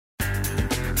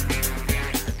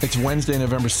It's Wednesday,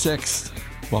 November 6th.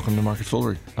 Welcome to Market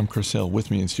Foolery. I'm Chris Hill. With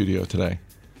me in studio today,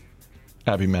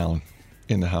 Abby Mallon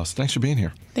in the house. Thanks for being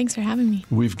here. Thanks for having me.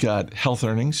 We've got health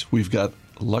earnings. We've got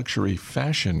luxury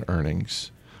fashion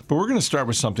earnings. But we're going to start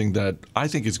with something that I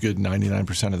think is good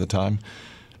 99% of the time,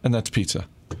 and that's pizza.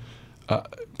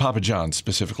 Papa John's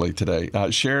specifically today.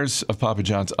 Shares of Papa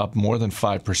John's up more than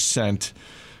 5%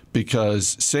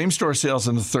 because same-store sales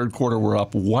in the third quarter were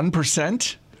up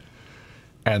 1%.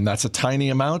 And that's a tiny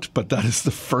amount, but that is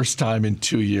the first time in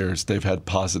 2 years they've had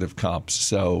positive comps.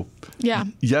 So, yeah,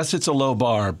 yes, it's a low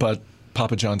bar, but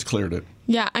Papa John's cleared it.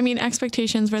 Yeah, I mean,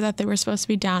 expectations were that they were supposed to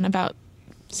be down about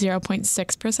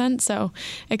 0.6%, so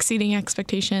exceeding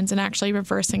expectations and actually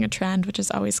reversing a trend, which is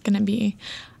always going to be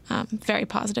very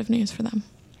positive news for them.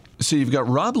 So you've got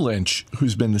Rob Lynch,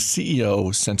 who's been the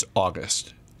CEO since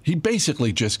August. He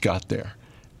basically just got there.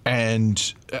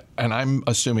 And I'm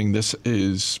assuming this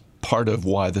is part of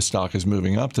why the stock is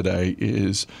moving up today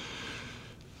is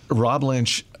Rob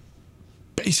Lynch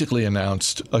basically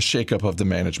announced a shakeup of the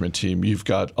management team. You've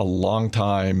got a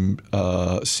longtime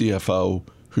CFO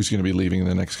who's going to be leaving in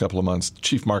the next couple of months,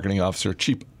 chief marketing officer,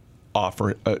 chief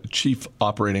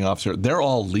operating officer. They're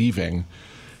all leaving.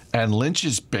 And Lynch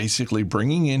is basically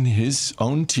bringing in his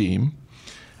own team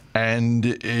and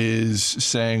is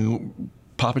saying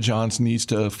Papa John's needs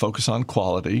to focus on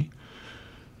quality.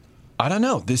 I don't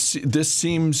know. This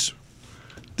seems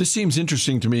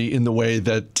interesting to me in the way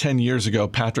that 10 years ago,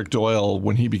 Patrick Doyle,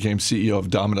 when he became CEO of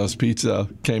Domino's Pizza,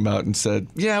 came out and said,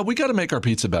 yeah, we got to make our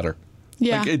pizza better.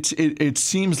 Yeah. Like it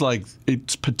seems like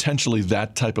it's potentially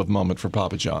that type of moment for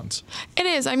Papa John's. It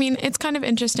is. I mean, it's kind of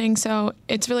interesting. So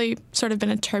it's really sort of been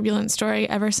a turbulent story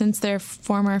ever since their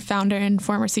former founder and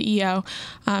former CEO,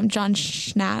 John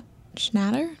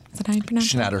Schnatter? Is that how you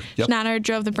pronounce it? Schnatter, yep. Schnatter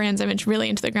drove the brand's image really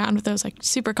into the ground with those like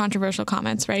super controversial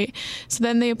comments, right? So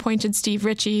then they appointed Steve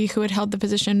Ritchie, who had held the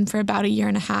position for about a year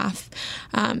and a half.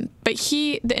 But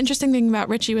the interesting thing about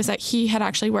Ritchie was that he had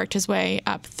actually worked his way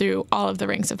up through all of the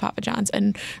ranks of Papa John's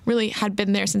and really had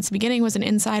been there since the beginning, was an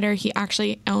insider. He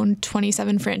actually owned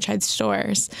 27 franchise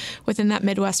stores within that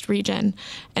Midwest region.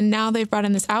 And now they've brought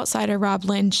in this outsider, Rob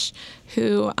Lynch,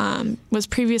 who was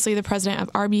previously the president of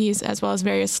Arby's, as well as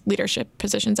various leadership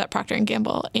positions at Procter &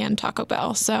 Gamble and Taco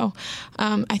Bell. So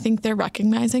I think they're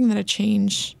recognizing that a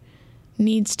change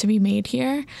needs to be made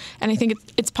here. And I think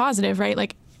it's positive, right?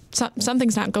 Like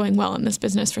something's not going well in this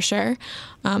business for sure.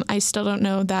 I still don't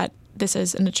know that this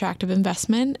is an attractive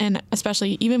investment. And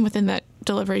especially even within that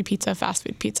delivery pizza, fast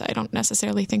food pizza, I don't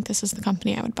necessarily think this is the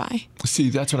company I would buy.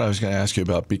 See, that's what I was going to ask you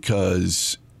about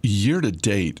because year to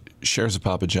date, shares of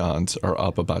Papa John's are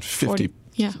up about 50.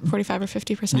 45 or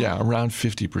 50%. Yeah, around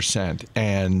 50%.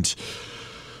 And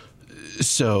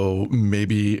so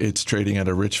maybe it's trading at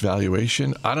a rich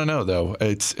valuation. I don't know, though.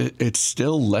 It's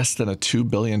still less than a $2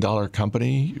 billion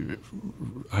company.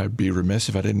 I'd be remiss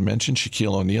if I didn't mention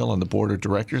Shaquille O'Neal on the board of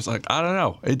directors. Like, I don't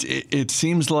know. It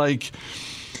seems like,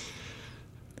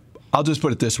 I'll just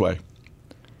put it this way.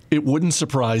 It wouldn't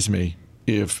surprise me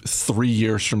if 3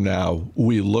 years from now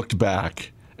we looked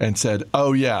back and said,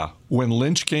 oh, yeah, when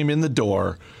Lynch came in the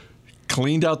door,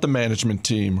 cleaned out the management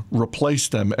team,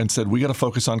 replaced them, and said, we got to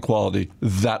focus on quality,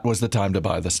 that was the time to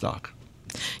buy the stock.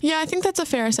 Yeah, I think that's a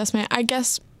fair assessment. I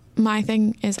guess my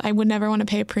thing is I would never want to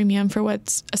pay a premium for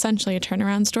what's essentially a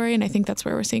turnaround story, and I think that's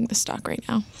where we're seeing the stock right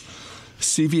now.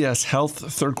 CVS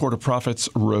Health third quarter profits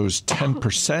rose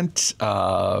 10%.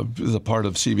 The part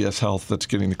of CVS Health that's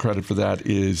getting the credit for that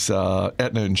is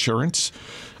Aetna Insurance.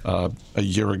 A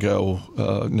year ago,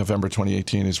 November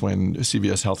 2018, is when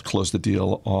CVS Health closed the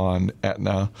deal on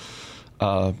Aetna.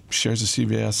 Shares of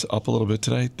CVS up a little bit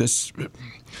today. This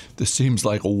seems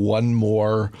like one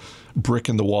more brick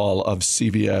in the wall of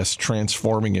CVS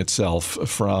transforming itself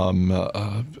from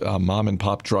a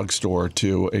mom-and-pop drugstore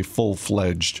to a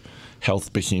full-fledged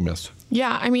health behemoth.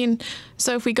 Yeah, I mean,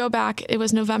 so if we go back, it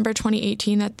was November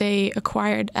 2018 that they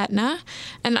acquired Aetna.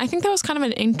 And I think that was kind of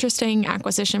an interesting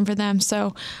acquisition for them.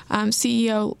 So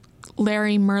CEO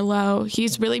Larry Merlo,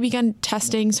 he's really begun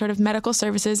testing sort of medical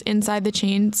services inside the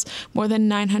chain's more than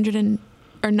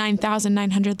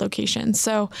 9,900 locations.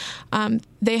 So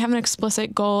they have an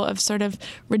explicit goal of sort of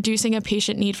reducing a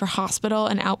patient need for hospital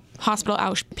and hospital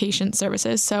outpatient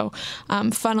services. So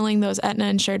funneling those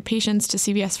Aetna-insured patients to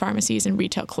CVS pharmacies and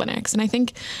retail clinics. And I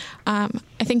think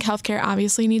healthcare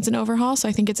obviously needs an overhaul. So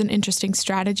I think it's an interesting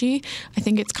strategy. I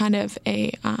think it's kind of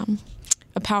a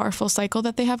powerful cycle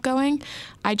that they have going.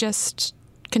 I just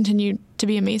continue to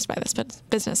be amazed by this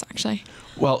business, actually.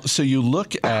 Well, so you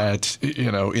look at,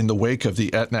 in the wake of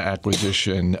the Aetna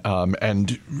acquisition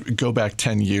and go back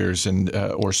 10 years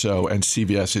or so, and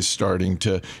CVS is starting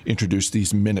to introduce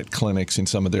these minute clinics in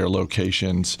some of their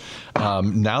locations.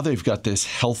 Now they've got this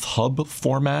health hub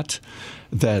format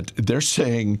that they're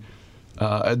saying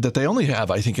that they only have,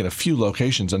 I think, in a few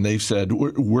locations. And they've said,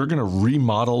 we're going to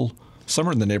remodel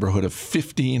somewhere in the neighborhood of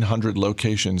 1,500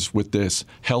 locations with this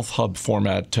health hub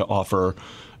format to offer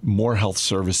more health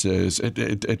services.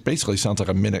 It basically sounds like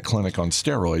a minute clinic on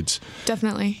steroids.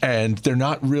 Definitely. And they're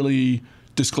not really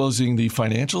disclosing the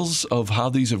financials of how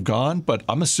these have gone, but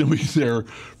I'm assuming they're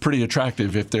pretty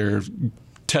attractive if they're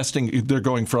testing. They're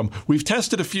going from, we've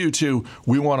tested a few to,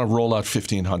 we want to roll out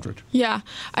 1,500. Yeah.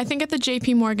 I think at the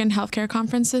JP Morgan Healthcare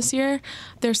Conference this year,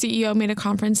 their CEO made a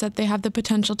conference that they have the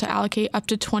potential to allocate up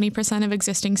to 20% of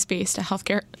existing space to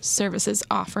healthcare services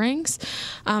offerings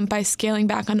by scaling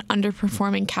back on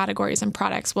underperforming categories and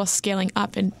products while scaling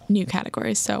up in new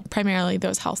categories. So primarily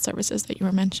those health services that you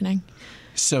were mentioning.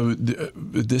 So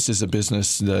this is a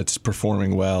business that's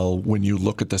performing well. When you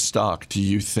look at the stock, do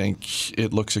you think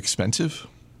it looks expensive?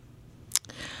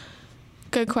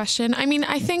 Good question. I mean,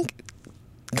 I think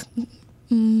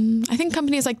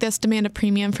companies like this demand a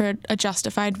premium for a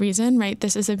justified reason, right?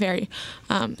 This is a very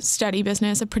steady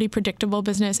business, a pretty predictable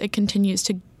business. It continues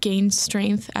to gain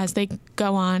strength as they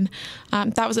go on.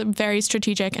 That was a very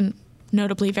strategic and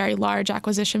notably very large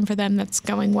acquisition for them that's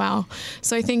going well.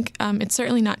 So I think it's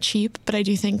certainly not cheap, but I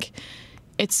do think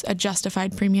it's a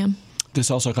justified premium. This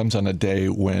also comes on a day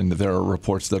when there are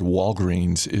reports that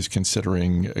Walgreens is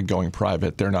considering going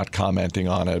private. They're not commenting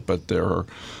on it, but there are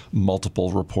multiple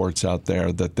reports out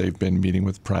there that they've been meeting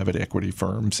with private equity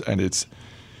firms. And it's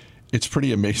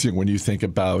pretty amazing when you think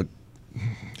about,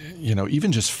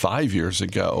 even just 5 years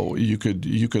ago, you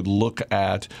could look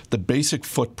at the basic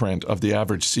footprint of the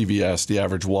average CVS, the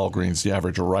average Walgreens, the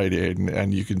average Rite Aid,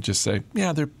 and you can just say,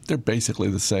 yeah, they're basically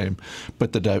the same.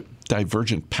 But the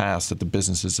divergent paths that the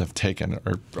businesses have taken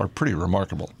are pretty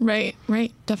remarkable. Right,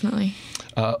 definitely.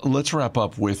 Let's wrap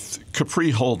up with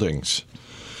Capri Holdings.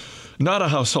 Not a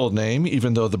household name,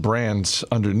 even though the brands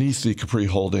underneath the Capri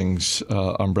Holdings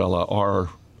umbrella are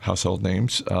household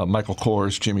names. Michael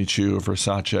Kors, Jimmy Choo,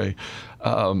 Versace.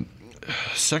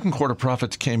 Second quarter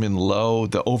profits came in low.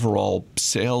 The overall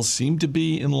sales seemed to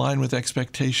be in line with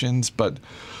expectations, but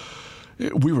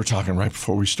we were talking right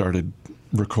before we started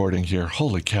recording here.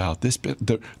 Holy cow,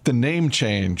 the name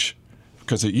change,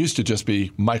 because it used to just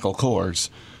be Michael Kors,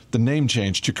 the name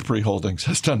change to Capri Holdings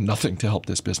has done nothing to help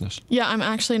this business. Yeah, I'm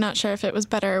actually not sure if it was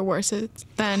better or worse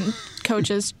than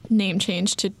Coach's name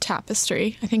change to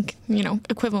Tapestry. I think,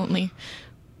 equivalently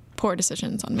poor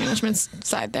decisions on management's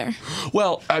side there.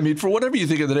 Well, I mean, for whatever you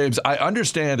think of the names, I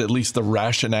understand at least the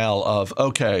rationale of,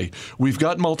 okay, we've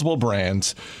got multiple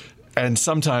brands, and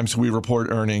sometimes we report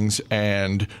earnings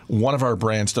and one of our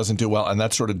brands doesn't do well, and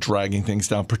that's sort of dragging things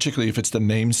down, particularly if it's the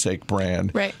namesake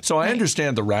brand. Right. So I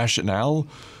understand the rationale.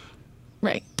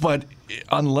 Right. But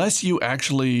unless you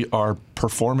actually are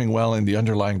performing well in the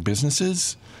underlying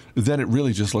businesses, then it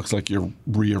really just looks like you're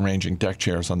rearranging deck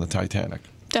chairs on the Titanic.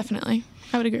 Definitely.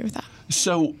 I would agree with that.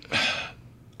 So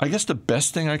I guess the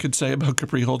best thing I could say about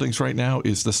Capri Holdings right now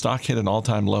is the stock hit an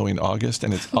all-time low in August,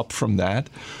 and it's up from that.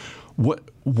 What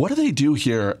do they do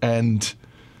here? And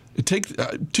take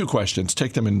two questions.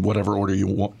 Take them in whatever order you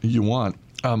want.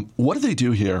 What do they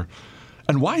do here?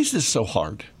 And why is this so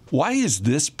hard? Why is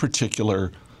this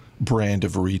particular brand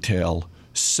of retail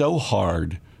so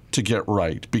hard to get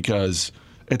right? Because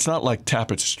it's not like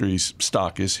Tapestry's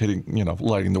stock is hitting,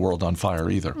 lighting the world on fire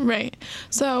either. Right.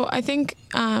 So I think,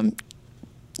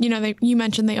 you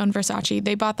mentioned they own Versace.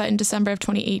 They bought that in December of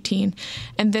 2018.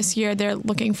 And this year they're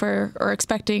looking for or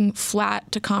expecting flat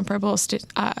to comparable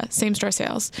same-store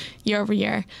sales year over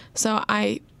year. So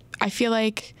I feel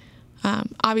like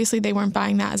obviously they weren't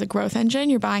buying that as a growth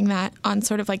engine. You're buying that on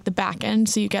sort of like the back end.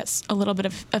 So you get a little bit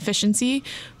of efficiency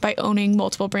by owning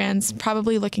multiple brands,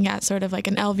 probably looking at sort of like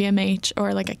an LVMH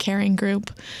or like a Kering Group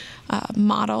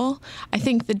model. I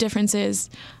think the difference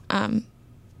is,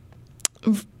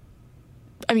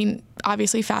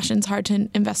 obviously fashion's hard to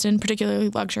invest in, particularly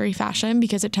luxury fashion,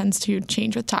 because it tends to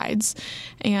change with tides.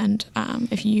 And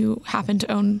if you happen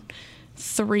to own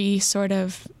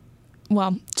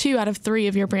two out of three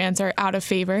of your brands are out of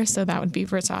favor, so that would be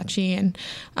Versace, and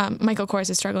Michael Kors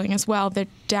is struggling as well. They're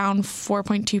down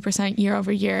 4.2% year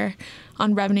over year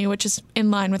on revenue, which is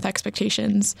in line with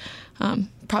expectations.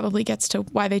 Probably gets to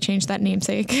why they changed that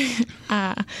namesake.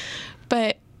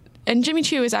 And Jimmy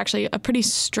Choo is actually a pretty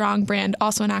strong brand,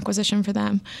 also an acquisition for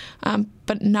them,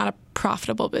 but not a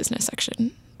profitable business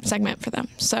segment for them.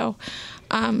 So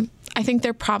I think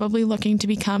they're probably looking to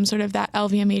become sort of that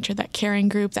LVMH or that Kering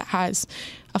group that has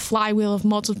a flywheel of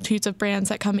multitudes of brands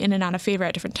that come in and out of favor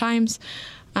at different times.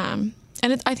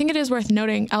 I think it is worth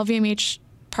noting LVMH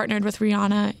partnered with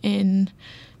Rihanna in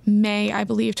May, I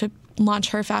believe, to launch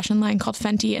her fashion line called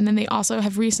Fenty. And then they also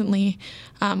have recently,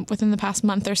 within the past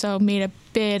month or so, made a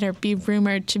bid or be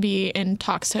rumored to be in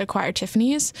talks to acquire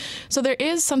Tiffany's. So there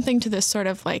is something to this sort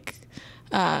of like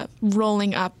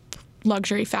rolling up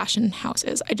luxury fashion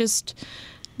houses.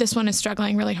 This one is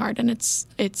struggling really hard, and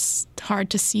it's hard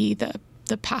to see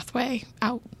the pathway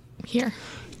out here.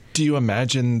 Do you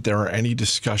imagine there are any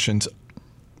discussions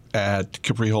at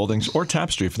Capri Holdings or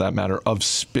Tapestry, for that matter, of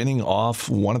spinning off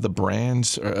one of the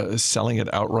brands, selling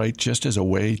it outright just as a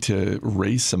way to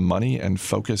raise some money and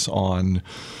focus on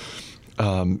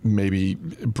maybe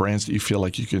brands that you feel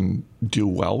like you can do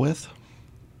well with?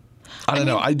 I don't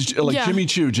know. Jimmy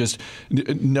Choo, just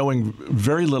knowing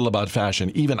very little about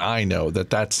fashion, even I know that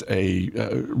that's a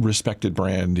respected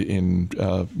brand in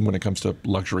when it comes to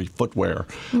luxury footwear.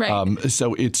 Right.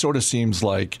 So it sort of seems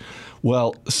like,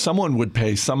 well, someone would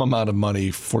pay some amount of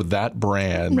money for that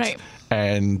brand. Right.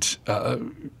 And,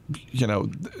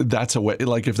 that's a way,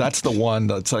 like if that's the one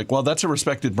that's like, well, that's a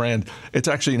respected brand, it's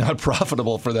actually not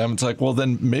profitable for them. It's like, well,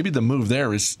 then maybe the move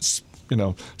there is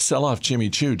sell off Jimmy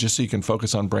Choo just so you can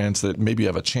focus on brands that maybe you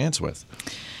have a chance with.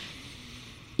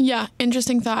 Yeah,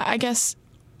 interesting thought. I guess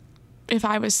if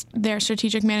I was their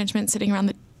strategic management sitting around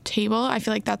the table, I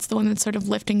feel like that's the one that's sort of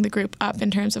lifting the group up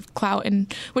in terms of clout,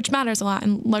 and which matters a lot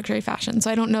in luxury fashion. So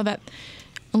I don't know that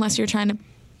unless you're trying to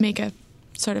make a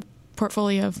sort of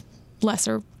portfolio of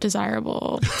lesser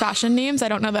desirable fashion names, I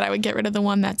don't know that I would get rid of the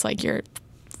one that's like your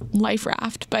life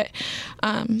raft. But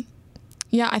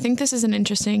I think this is an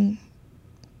interesting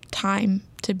time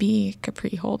to be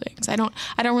Capri Holdings. I don't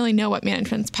really know what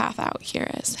management's path out here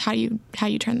is. How you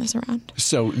turn this around.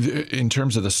 So in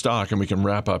terms of the stock, and we can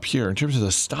wrap up here. In terms of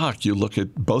the stock, you look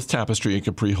at both Tapestry and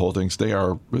Capri Holdings. They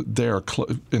are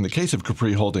in the case of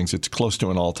Capri Holdings, it's close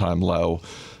to an all-time low.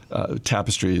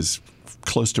 Tapestry is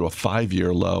close to a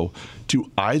 5-year low. Do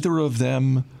either of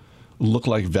them look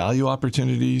like value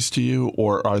opportunities to you,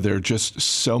 or are there just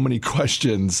so many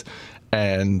questions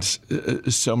and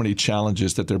so many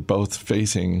challenges that they're both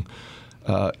facing,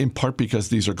 in part because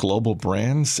these are global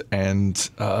brands, and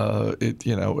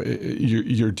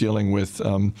you're dealing with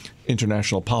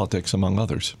international politics, among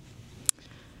others?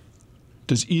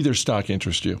 Does either stock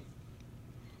interest you?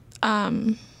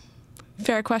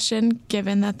 Fair question,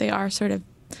 given that they are sort of,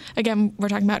 again, we're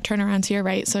talking about turnarounds here,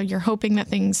 right? So you're hoping that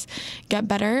things get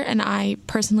better. And I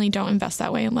personally don't invest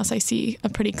that way unless I see a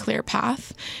pretty clear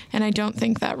path. And I don't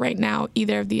think that right now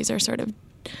either of these are sort of,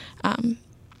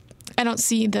 I don't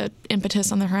see the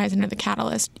impetus on the horizon or the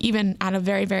catalyst, even at a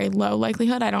very, very low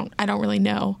likelihood. I don't really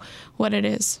know what it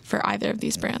is for either of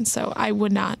these brands. So I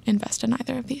would not invest in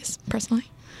either of these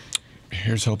personally.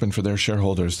 Here's hoping for their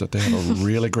shareholders that they have a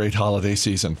really great holiday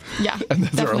season. Yeah, and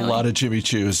that there definitely. are a lot of Jimmy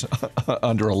Choos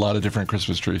under a lot of different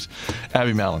Christmas trees.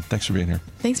 Abby Mallon, thanks for being here.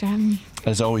 Thanks for having me.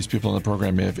 As always, people on the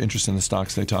program may have interest in the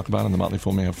stocks they talk about, and the Motley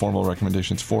Fool may have formal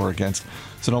recommendations for or against.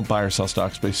 So don't buy or sell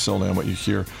stocks based solely on what you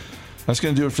hear. That's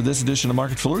going to do it for this edition of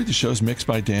Market Foolery. The show's mixed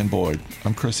by Dan Boyd.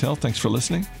 I'm Chris Hill. Thanks for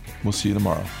listening. We'll see you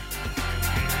tomorrow.